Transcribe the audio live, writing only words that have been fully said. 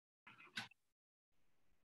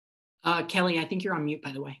Kelly, I think you're on mute,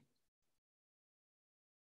 by the way.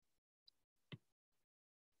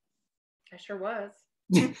 I sure was.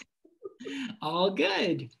 All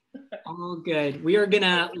good. All good. We are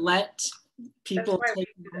gonna let people take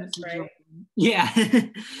this, right? Yeah,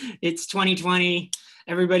 it's 2020.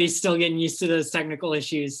 Everybody's still getting used to those technical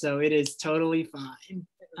issues, so it is totally fine.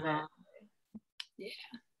 Exactly. Yeah,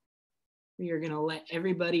 we are gonna let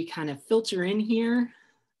everybody kind of filter in here.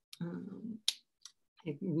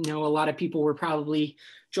 I know a lot of people were probably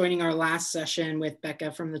joining our last session with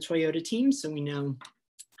Becca from the Toyota team, so we know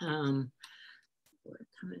we're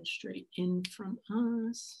coming straight in from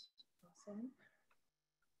us. Awesome.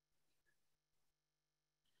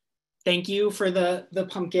 Thank you for the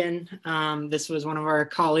pumpkin. This was one of our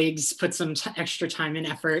colleagues put some extra time and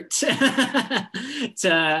effort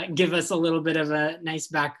to give us a little bit of a nice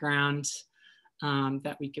background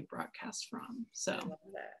that we could broadcast from. So,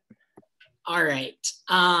 all right.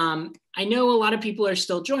 I know a lot of people are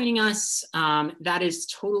still joining us. That is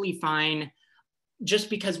totally fine.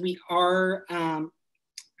 Just because we are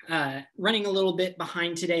running a little bit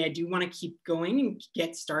behind today, I do want to keep going and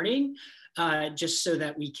get started. Just so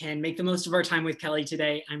that we can make the most of our time with Kelly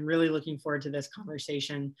today. I'm really looking forward to this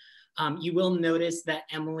conversation. You will notice that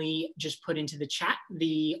Emily just put into the chat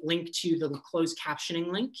the link to the closed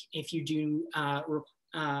captioning link. If you do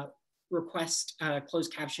request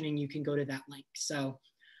closed captioning, you can go to that link. So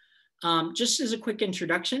just as a quick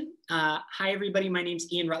introduction, hi everybody, my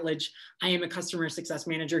name's Ian Rutledge. I am a customer success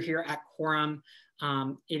manager here at Quorum.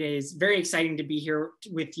 It is very exciting to be here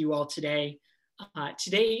with you all today.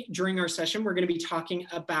 Today, during our session, we're going to be talking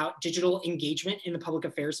about digital engagement in the public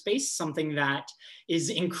affairs space, something that is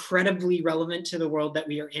incredibly relevant to the world that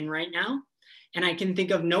we are in right now. And I can think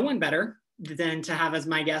of no one better than to have as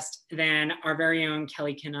my guest than our very own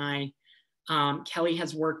Kelly Kenai. Kelly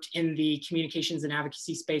has worked in the communications and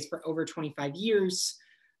advocacy space for over 25 years.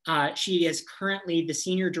 She is currently the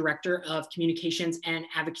Senior Director of Communications and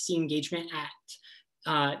Advocacy Engagement at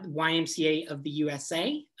YMCA of the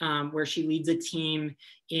USA, where she leads a team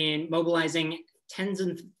in mobilizing tens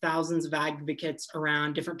of thousands of advocates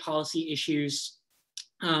around different policy issues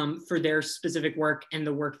for their specific work and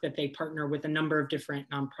the work that they partner with a number of different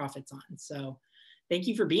nonprofits on. So thank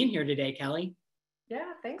you for being here today, Kelly.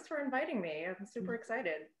 Yeah, thanks for inviting me. I'm super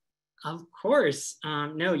excited. Of course.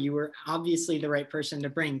 No, you were obviously the right person to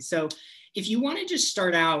bring. So if you want to just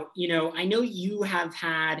start out, I know you have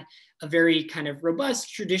had a very kind of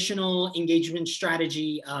robust traditional engagement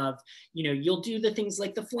strategy of, you'll do the things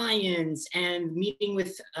like the fly-ins and meeting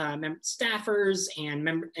with staffers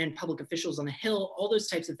and public officials on the Hill, all those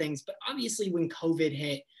types of things. But obviously when COVID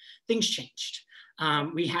hit, things changed.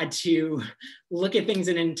 We had to look at things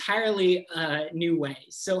in an entirely new way.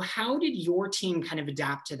 So how did your team kind of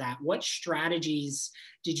adapt to that? What strategies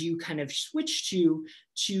did you kind of switch to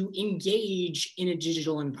engage in a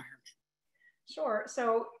digital environment? Sure.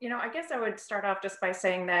 So, I guess I would start off just by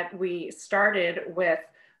saying that we started with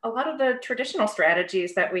a lot of the traditional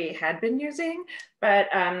strategies that we had been using, but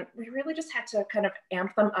we really just had to kind of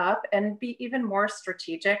amp them up and be even more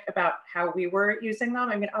strategic about how we were using them.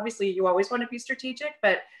 I mean, obviously you always want to be strategic,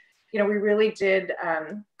 but, we really did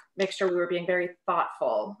make sure we were being very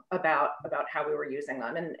thoughtful about how we were using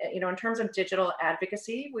them. And, in terms of digital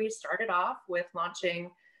advocacy, we started off with launching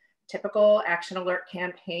typical action alert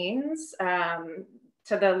campaigns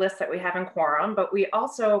to the list that we have in Quorum, but we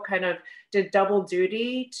also kind of did double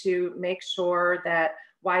duty to make sure that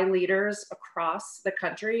Y leaders across the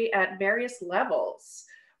country at various levels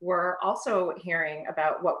were also hearing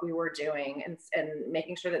about what we were doing and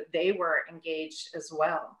making sure that they were engaged as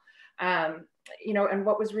well. And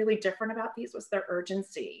what was really different about these was their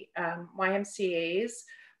urgency. YMCAs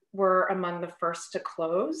were among the first to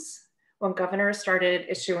close when governors started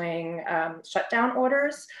issuing shutdown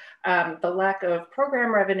orders. The lack of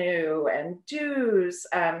program revenue and dues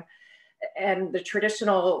and the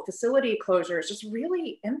traditional facility closures just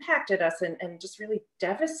really impacted us and just really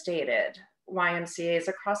devastated YMCAs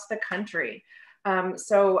across the country. And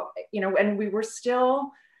we were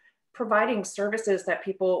still providing services that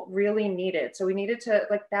people really needed. So we needed to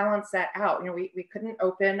balance that out. We couldn't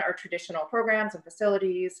open our traditional programs and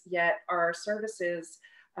facilities, yet our services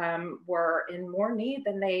were in more need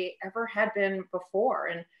than they ever had been before.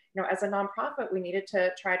 And as a nonprofit, we needed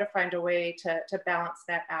to try to find a way to balance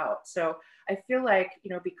that out. So I feel like,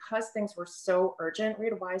 because things were so urgent, we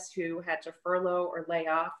had Ys who had to furlough or lay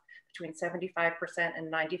off between 75%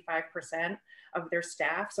 and 95% of their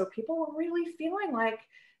staff. So people were really feeling like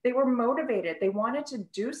they were motivated. They wanted to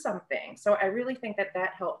do something. So I really think that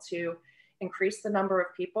helped to increase the number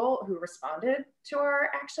of people who responded to our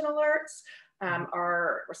action alerts.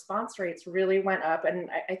 our response rates really went up. And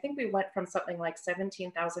I think we went from something like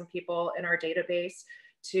 17,000 people in our database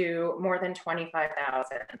to more than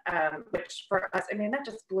 25,000, which for us, I mean, that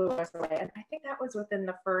just blew us away. And I think that was within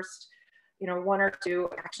the first, one or two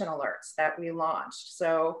action alerts that we launched.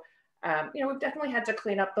 So, we've definitely had to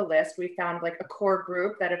clean up the list. We found like a core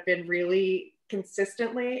group that have been really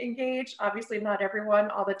consistently engaged. Obviously not everyone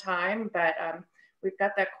all the time, but we've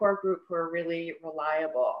got that core group who are really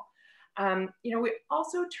reliable. We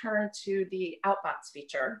also turned to the outbox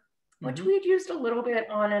feature, which we'd used a little bit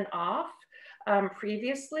on and off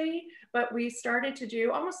previously, but we started to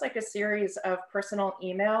do almost like a series of personal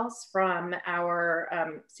emails from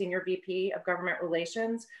our senior VP of government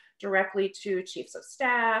relations directly to chiefs of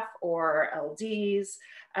staff or LDs.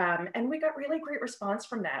 And we got really great response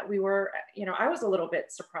from that. We were, I was a little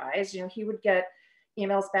bit surprised, he would get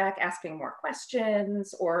emails back asking more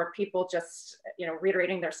questions or people just,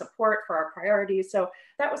 reiterating their support for our priorities. So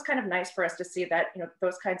that was kind of nice for us to see that,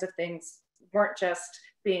 those kinds of things weren't just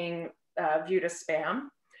being viewed as spam,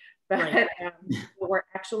 but right. We're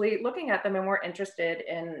actually looking at them and we're interested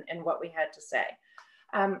in what we had to say.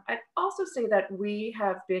 I'd also say that we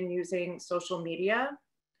have been using social media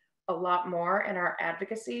a lot more in our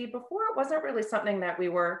advocacy. Before, it wasn't really something that we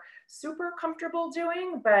were super comfortable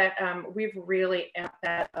doing, but we've really amped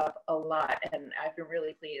that up a lot, and I've been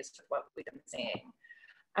really pleased with what we've been seeing.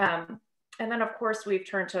 And then, of course, we've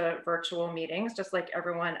turned to virtual meetings, just like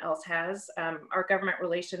everyone else has. Our government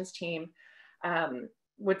relations team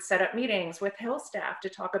would set up meetings with Hill staff to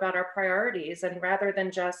talk about our priorities, and rather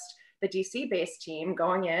than just the DC-based team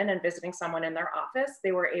going in and visiting someone in their office,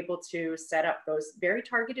 they were able to set up those very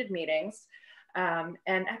targeted meetings and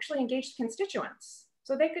actually engage constituents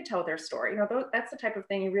so they could tell their story. That's the type of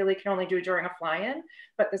thing you really can only do during a fly-in,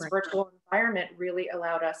 but this virtual environment really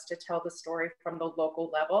allowed us to tell the story from the local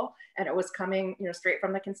level, and it was coming, straight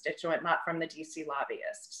from the constituent, not from the DC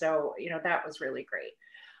lobbyist. So, that was really great.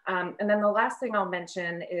 And then the last thing I'll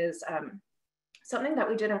mention is something that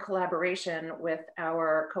we did in collaboration with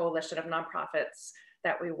our coalition of nonprofits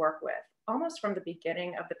that we work with. Almost from the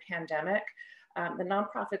beginning of the pandemic, the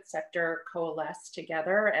nonprofit sector coalesced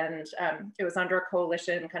together, and it was under a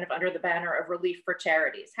coalition, kind of under the banner of Relief for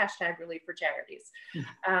Charities, hashtag Relief for Charities.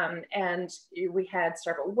 And we had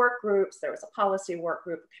several work groups. There was a policy work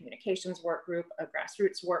group, a communications work group, a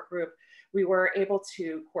grassroots work group. We were able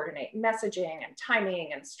to coordinate messaging and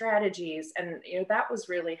timing and strategies, and that was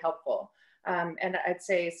really helpful. And I'd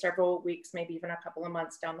say several weeks, maybe even a couple of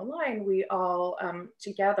months down the line, we all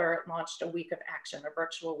together launched a week of action, a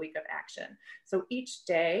virtual week of action. So each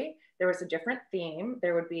day there was a different theme.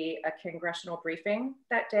 There would be a congressional briefing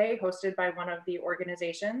that day hosted by one of the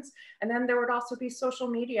organizations. And then there would also be social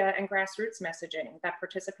media and grassroots messaging that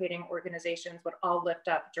participating organizations would all lift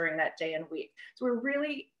up during that day and week. So we're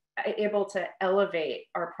really able to elevate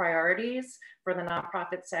our priorities for the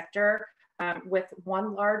nonprofit sector with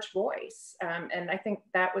one large voice. And I think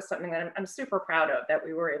that was something that I'm super proud of that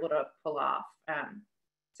we were able to pull off.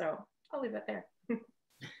 So I'll leave it there.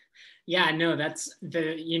 Yeah, no, that's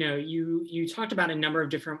you talked about a number of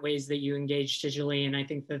different ways that you engage digitally, and I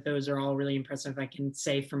think that those are all really impressive. I can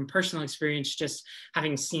say from personal experience, just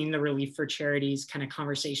having seen the Relief for Charities kind of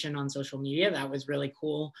conversation on social media, that was really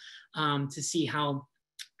cool to see how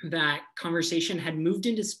that conversation had moved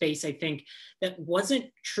into space, I think, that wasn't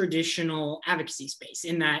traditional advocacy space,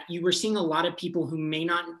 in that you were seeing a lot of people who may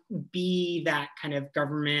not be that kind of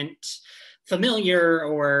government familiar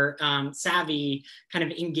or savvy, kind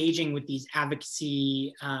of engaging with these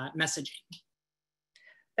advocacy messaging.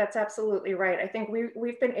 That's absolutely right. I think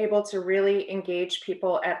we've been able to really engage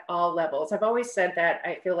people at all levels. I've always said that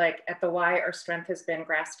I feel like at the Y, our strength has been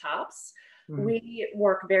grass tops. We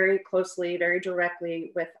work very closely, very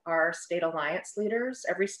directly with our state alliance leaders.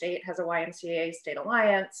 Every state has a YMCA state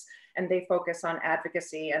alliance, and they focus on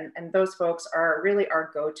advocacy, and those folks are really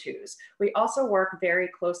our go-tos. We also work very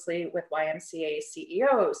closely with YMCA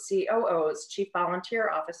CEOs, COOs, chief volunteer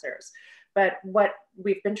officers. But what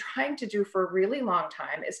we've been trying to do for a really long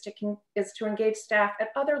time is to engage staff at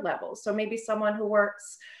other levels. So maybe someone who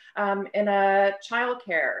works in a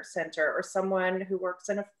childcare center or someone who works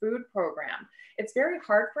in a food program. It's very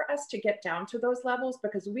hard for us to get down to those levels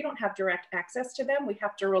because we don't have direct access to them. We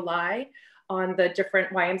have to rely on the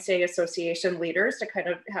different YMCA association leaders to kind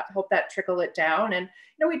of help that trickle it down. And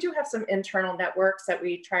we do have some internal networks that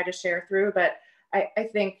we try to share through, but I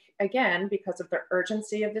think, again, because of the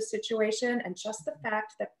urgency of the situation and just the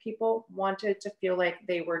fact that people wanted to feel like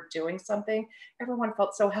they were doing something, everyone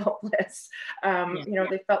felt so helpless.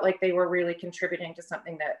 They felt like they were really contributing to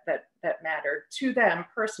something that mattered to them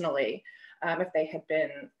personally. If they had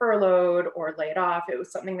been furloughed or laid off, it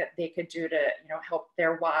was something that they could do to, help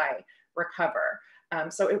their why recover.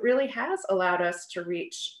 So it really has allowed us to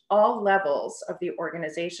reach all levels of the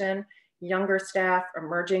organization, younger staff,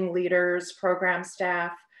 emerging leaders, program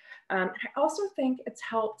staff. I also think it's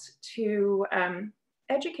helped to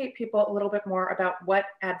educate people a little bit more about what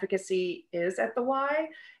advocacy is at the Y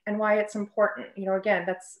and why it's important. Again,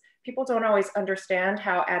 people don't always understand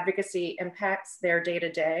how advocacy impacts their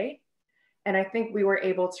day-to-day. And I think we were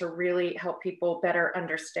able to really help people better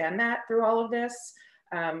understand that through all of this,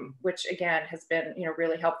 which again has been,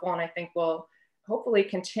 really helpful. And I think will hopefully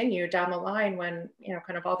continue down the line when,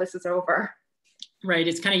 kind of all this is over. Right.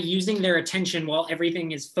 It's kind of using their attention while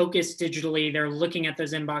everything is focused digitally. They're looking at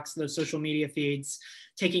those inbox, those social media feeds,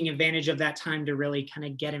 taking advantage of that time to really kind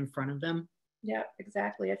of get in front of them. Yeah,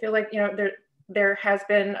 exactly. I feel like, there has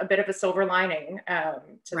been a bit of a silver lining to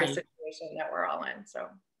the situation that we're all in. So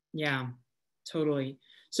yeah, totally.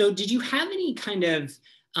 So did you have any kind of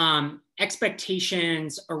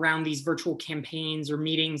expectations around these virtual campaigns or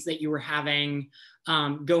meetings that you were having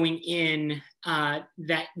going in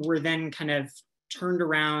that were then kind of turned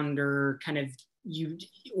around or kind of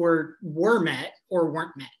were met or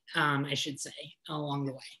weren't met, I should say, along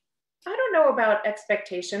the way? I don't know about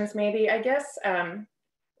expectations, maybe. I guess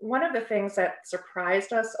one of the things that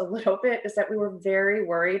surprised us a little bit is that we were very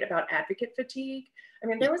worried about advocate fatigue. I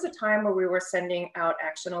mean, there was a time where we were sending out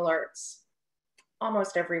action alerts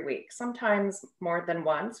almost every week, sometimes more than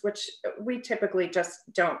once, which we typically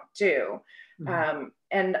just don't do. Mm-hmm.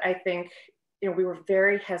 And I think, we were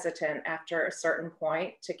very hesitant after a certain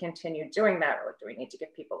point to continue doing that. Or do we need to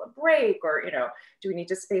give people a break? Or, do we need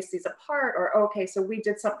to space these apart? Or, okay, so we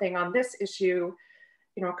did something on this issue,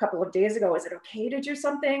 a couple of days ago. Is it okay to do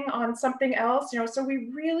something on something else? So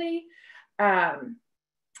we really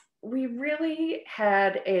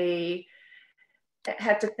had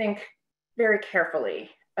to think very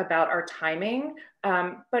carefully about our timing.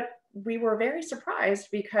 But we were very surprised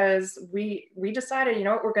because we decided,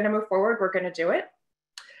 we're going to move forward, we're going to do it.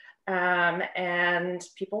 And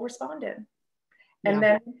people responded. And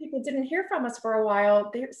then when people didn't hear from us for a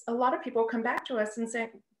while, there's a lot of people come back to us and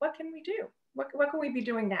say, what can we do? What can we be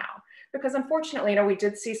doing now? Because unfortunately, we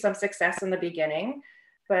did see some success in the beginning,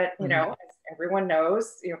 but, as everyone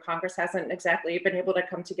knows, Congress hasn't exactly been able to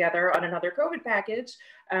come together on another COVID package.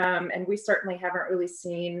 And we certainly haven't really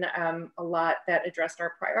seen a lot that addressed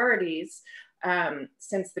our priorities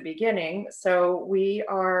since the beginning. So we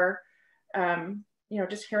are,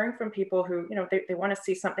 just hearing from people who, they want to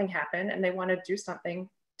see something happen and they want to do something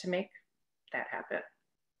to make that happen.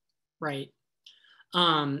 Right.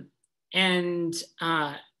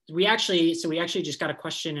 We actually just got a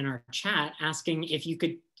question in our chat asking if you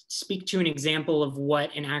could speak to an example of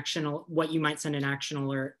what you might send an action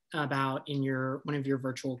alert about in one of your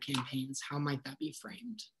virtual campaigns. How might that be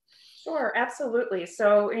framed? Sure, absolutely.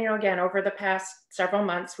 So, again, over the past several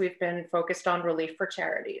months, we've been focused on relief for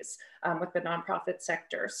charities with the nonprofit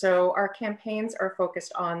sector. So our campaigns are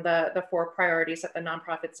focused on the 4 priorities that the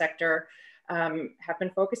nonprofit sector have been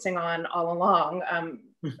focusing on all along.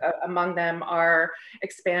 Among them are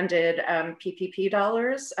expanded PPP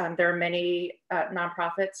dollars. There are many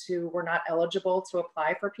nonprofits who were not eligible to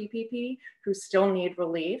apply for PPP who still need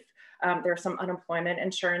relief. There are some unemployment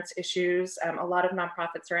insurance issues. A lot of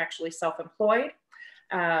nonprofits are actually self-employed.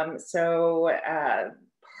 So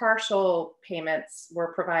partial payments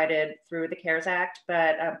were provided through the CARES Act,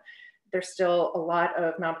 but there's still a lot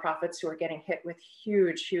of nonprofits who are getting hit with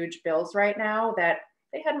huge, huge bills right now that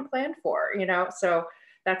they hadn't planned for, So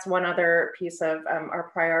that's one other piece of our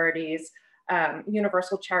priorities.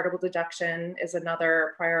 Universal charitable deduction is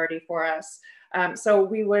another priority for us. So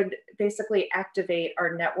we would basically activate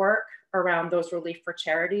our network around those relief for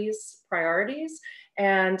charities priorities.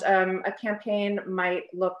 And a campaign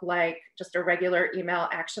might look like just a regular email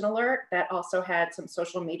action alert that also had some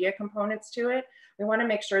social media components to it. We want to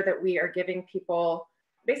make sure that we are giving people,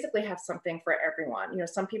 basically have something for everyone.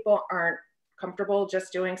 Some people aren't comfortable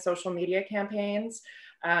just doing social media campaigns.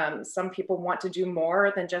 Some people want to do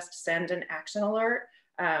more than just send an action alert.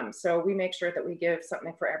 So we make sure that we give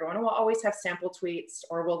something for everyone. We'll always have sample tweets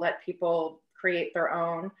or we'll let people create their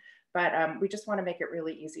own, but we just want to make it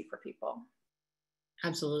really easy for people.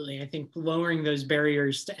 Absolutely. I think lowering those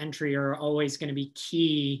barriers to entry are always going to be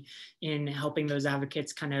key in helping those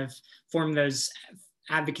advocates kind of form those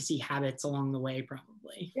advocacy habits along the way,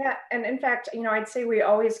 probably. Yeah. And in fact, I'd say we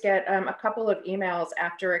always get a couple of emails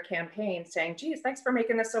after a campaign saying, geez, thanks for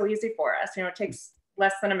making this so easy for us. It takes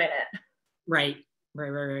less than a minute. Right.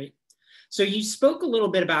 So you spoke a little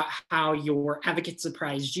bit about how your advocates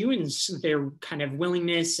surprised you and their kind of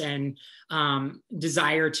willingness and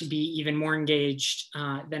desire to be even more engaged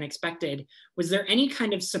than expected. Was there any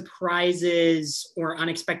kind of surprises or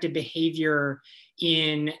unexpected behavior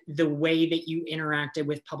in the way that you interacted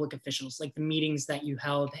with public officials, like the meetings that you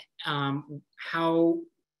held? How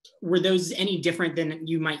were those any different than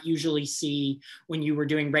you might usually see when you were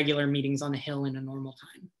doing regular meetings on the Hill in a normal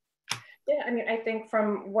time? Yeah, I mean, I think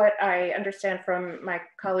from what I understand from my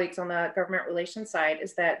colleagues on the government relations side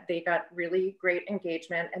is that they got really great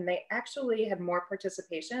engagement and they actually had more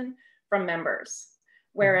participation from members.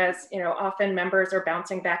 Whereas, you know, often members are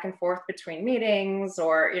bouncing back and forth between meetings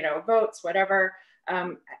or, you know, votes, whatever,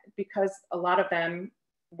 because a lot of them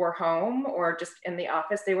were home or just in the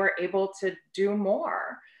office, they were able to do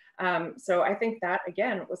more. So I think that,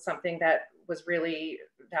 again, was something that was really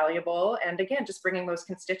valuable. And again, just bringing those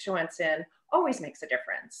constituents in always makes a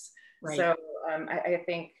difference. Right. So I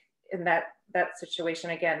think in that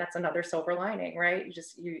situation, again, that's another silver lining, right?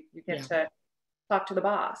 You get to talk to the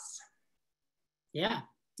boss. Yeah,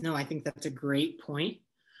 no, I think that's a great point.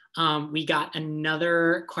 We got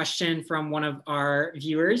another question from one of our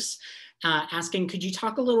viewers asking, could you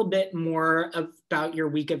talk a little bit more about your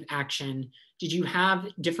week of action? Did you have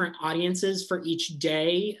different audiences for each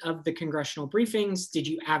day of the congressional briefings? Did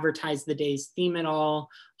you advertise the day's theme at all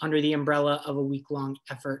under the umbrella of a week-long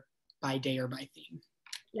effort by day or by theme?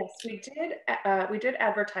 Yes, we did. We did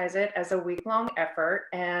advertise it as a week-long effort,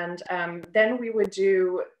 and then we would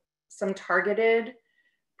do some targeted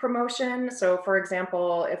promotion. So, for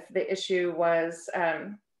example, if the issue was,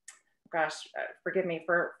 forgive me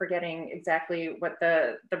for forgetting exactly what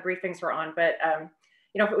the briefings were on, but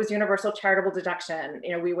you know, if it was universal charitable deduction,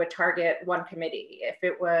 you know, we would target one committee. If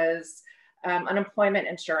it was unemployment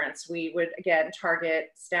insurance, we would again target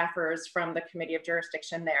staffers from the committee of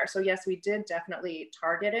jurisdiction there. So yes, we did definitely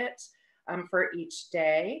target it for each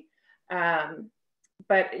day.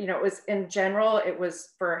 But you know, it was in general, it was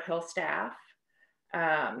for Hill staff.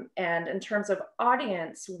 And in terms of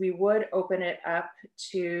audience, we would open it up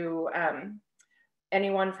to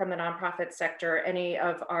anyone from the nonprofit sector, any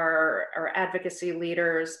of our advocacy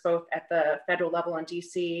leaders, both at the federal level in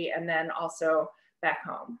DC and then also back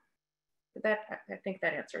home. But I think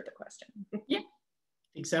that answered the question. Yeah,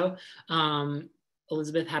 I think so.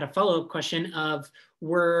 Elizabeth had a follow-up question of,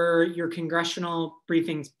 were your congressional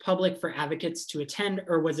briefings public for advocates to attend,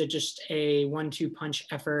 or was it just a 1-2 punch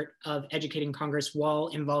effort of educating Congress while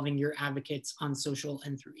involving your advocates on social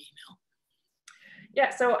and through email?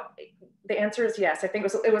 Yeah, so the answer is yes. I think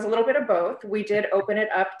it was a little bit of both. We did open it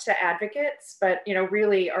up to advocates, but you know,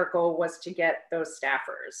 really our goal was to get those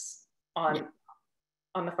staffers on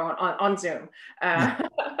the phone, on Zoom.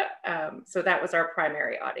 So that was our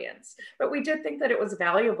primary audience. But we did think that it was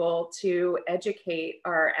valuable to educate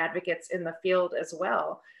our advocates in the field as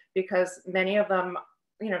well, because many of them,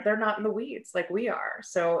 you know, they're not in the weeds like we are.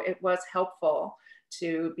 So it was helpful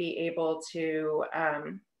to be able to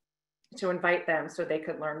invite them so they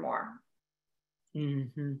could learn more.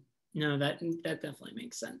 Mm-hmm. No, that definitely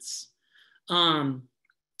makes sense.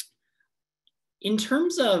 In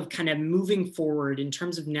terms of kind of moving forward, in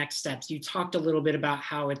terms of next steps, you talked a little bit about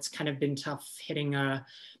how it's kind of been tough hitting a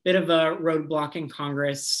bit of a roadblock in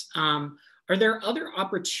Congress. Are there other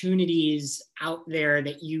opportunities out there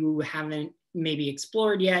that you haven't maybe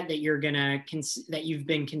explored yet that that you've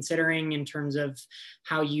been considering in terms of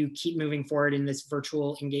how you keep moving forward in this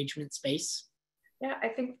virtual engagement space? Yeah, I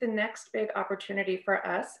think the next big opportunity for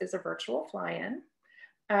us is a virtual fly-in.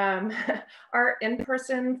 Our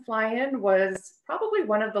in-person fly-in was probably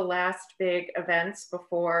one of the last big events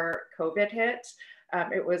before COVID hit.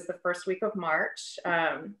 It was the first week of March.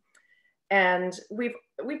 And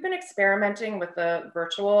we've been experimenting with the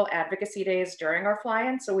virtual advocacy days during our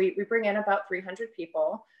fly-in. So we bring in about 300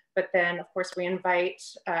 people, but then of course we invite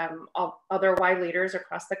all other Y leaders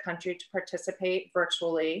across the country to participate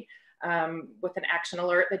virtually. With an action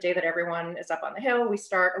alert the day that everyone is up on the Hill. We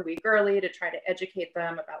start a week early to try to educate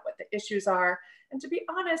them about what the issues are. And to be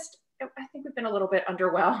honest, I think we've been a little bit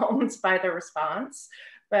underwhelmed by the response.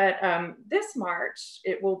 But this March,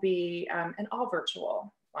 it will be an all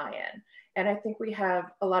virtual fly-in. And I think we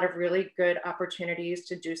have a lot of really good opportunities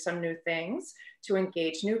to do some new things, to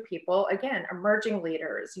engage new people, again, emerging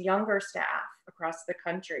leaders, younger staff across the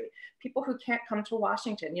country, people who can't come to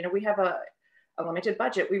Washington. You know, we have a limited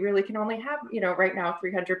budget. We really can only have, you know, right now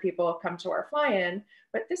 300 people come to our fly-in,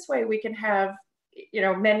 but this way we can have, you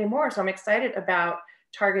know, many more. So I'm excited about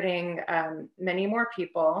targeting many more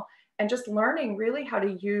people and just learning really how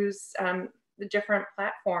to use the different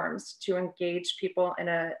platforms to engage people in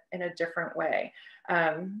a different way.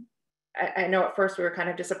 I know at first we were kind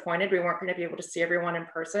of disappointed we weren't going to be able to see everyone in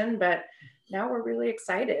person, but now we're really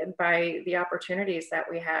excited by the opportunities that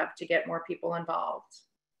we have to get more people involved.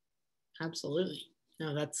 Absolutely.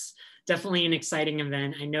 No, that's definitely an exciting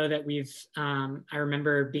event. I know that I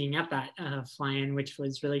remember being at that fly-in, which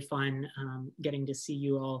was really fun, getting to see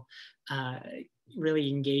you all really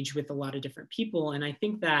engage with a lot of different people. And I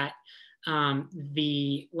think that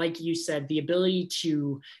like you said, the ability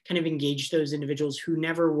to kind of engage those individuals who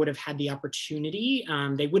never would have had the opportunity,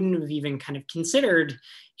 they wouldn't have even kind of considered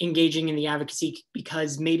engaging in the advocacy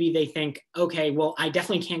because maybe they think, okay, well, I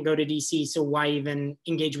definitely can't go to DC, so why even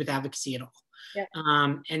engage with advocacy at all?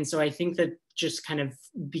 Yeah. And so I think that just kind of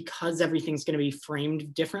because everything's going to be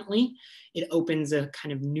framed differently, it opens a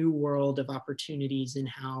kind of new world of opportunities in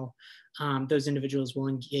how those individuals will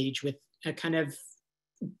engage with a kind of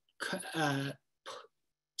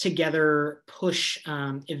together push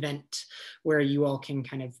event where you all can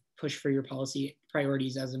kind of push for your policy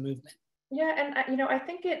priorities as a movement. Yeah, and I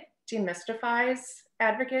think it demystifies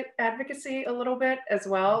advocacy a little bit as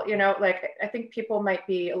well. Like I think people might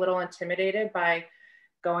be a little intimidated by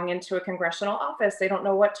going into a congressional office. They don't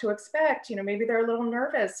know what to expect. Maybe they're a little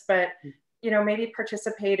nervous, but maybe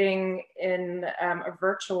participating in a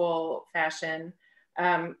virtual fashion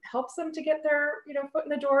helps them to get their foot in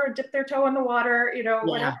the door, dip their toe in the water,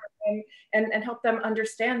 whatever, and help them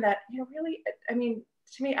understand that really, I mean,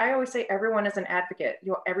 to me, I always say everyone is an advocate.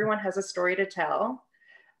 Everyone has a story to tell.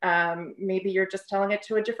 Maybe you're just telling it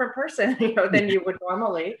to a different person than you would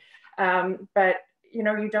normally, but you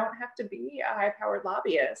don't have to be a high-powered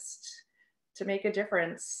lobbyist to make a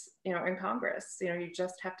difference in Congress. You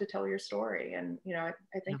just have to tell your story, and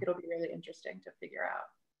I think it'll be really interesting to figure out.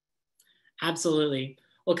 Absolutely.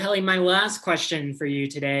 Well, Kelly, my last question for you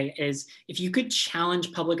today is, if you could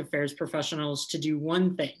challenge public affairs professionals to do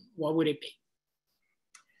one thing, what would it be?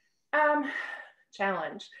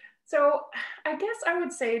 Challenge. So I guess I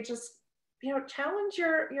would say just, challenge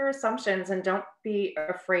your assumptions and don't be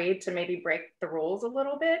afraid to maybe break the rules a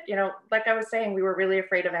little bit. Like I was saying, we were really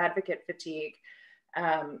afraid of advocate fatigue,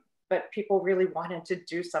 but people really wanted to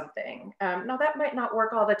do something. Now that might not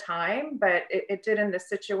work all the time, but it did in this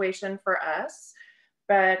situation for us.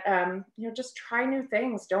 But, just try new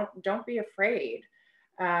things. Don't be afraid.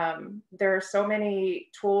 There are so many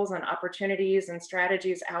tools and opportunities and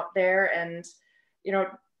strategies out there, and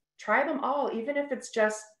try them all, even if it's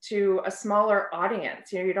just to a smaller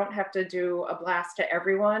audience. You don't have to do a blast to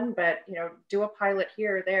everyone, but do a pilot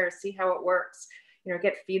here or there, see how it works.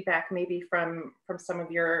 Get feedback maybe from some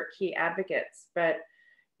of your key advocates, but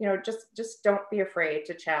just don't be afraid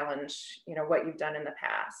to challenge what you've done in the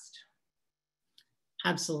past.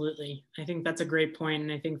 Absolutely. I think that's a great point.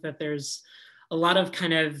 And I think that there's a lot of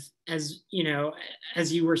kind of, as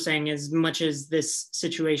you were saying, as much as this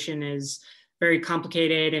situation is very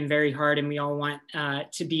complicated and very hard, and we all want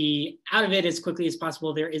to be out of it as quickly as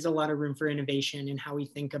possible, there is a lot of room for innovation in how we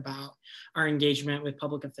think about our engagement with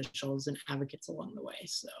public officials and advocates along the way.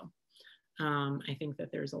 So I think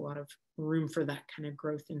that there's a lot of room for that kind of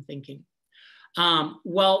growth in thinking.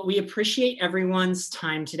 Well, we appreciate everyone's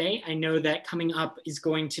time today. I know that coming up is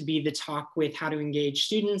going to be the talk with how to engage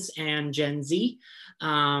students and Gen Z.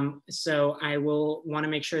 So I will want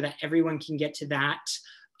to make sure that everyone can get to that.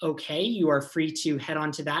 Okay, you are free to head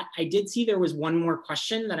on to that. I did see there was one more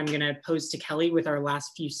question that I'm going to pose to Kelly with our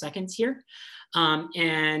last few seconds here.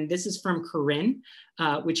 And this is from Corinne,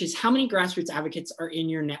 which is, how many grassroots advocates are in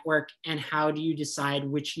your network, and how do you decide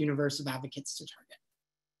which universe of advocates to target?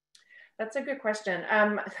 That's a good question.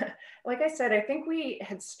 Like I said, I think we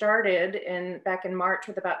had started back in March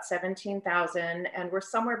with about 17,000, and we're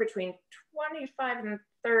somewhere between 25 and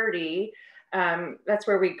 30. That's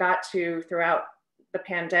where we got to throughout the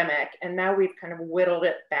pandemic. And now we've kind of whittled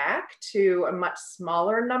it back to a much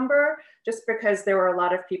smaller number, just because there were a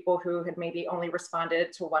lot of people who had maybe only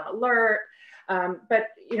responded to one alert. But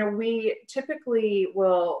we typically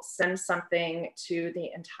will send something to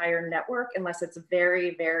the entire network unless it's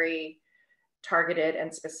very, very targeted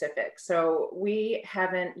and specific. So we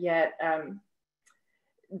haven't yet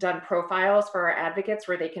done profiles for our advocates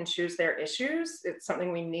where they can choose their issues. It's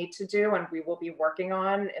something we need to do, and we will be working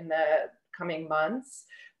on in the coming months.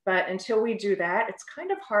 But until we do that, it's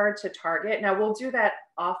kind of hard to target. Now we'll do that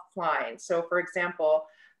offline. So for example,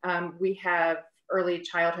 we have early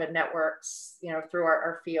childhood networks, through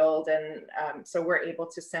our field. And so we're able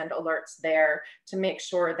to send alerts there to make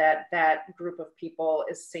sure that that group of people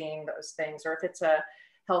is seeing those things. Or if it's a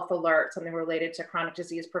health alert, something related to chronic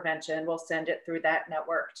disease prevention, we'll send it through that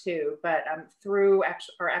network too. But through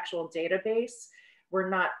our actual database, we're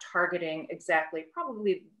not targeting exactly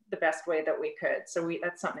probably the best way that we could. So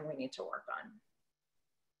that's something we need to work on.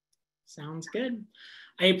 Sounds good.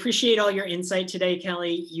 I appreciate all your insight today,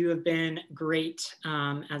 Kelly. You have been great.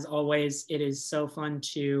 As always, it is so fun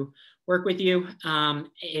to work with you.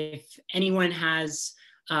 If anyone has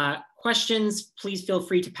questions, please feel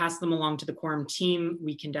free to pass them along to the Quorum team.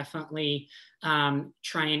 We can definitely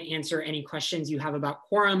try and answer any questions you have about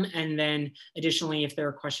Quorum. And then additionally, if there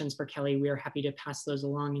are questions for Kelly, we are happy to pass those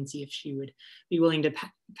along and see if she would be willing to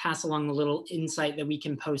pass along the little insight that we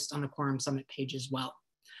can post on the Quorum Summit page as well.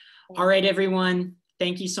 All right, everyone.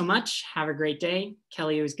 Thank you so much. Have a great day.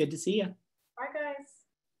 Kelly, it was good to see you. Bye, guys.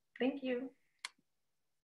 Thank you.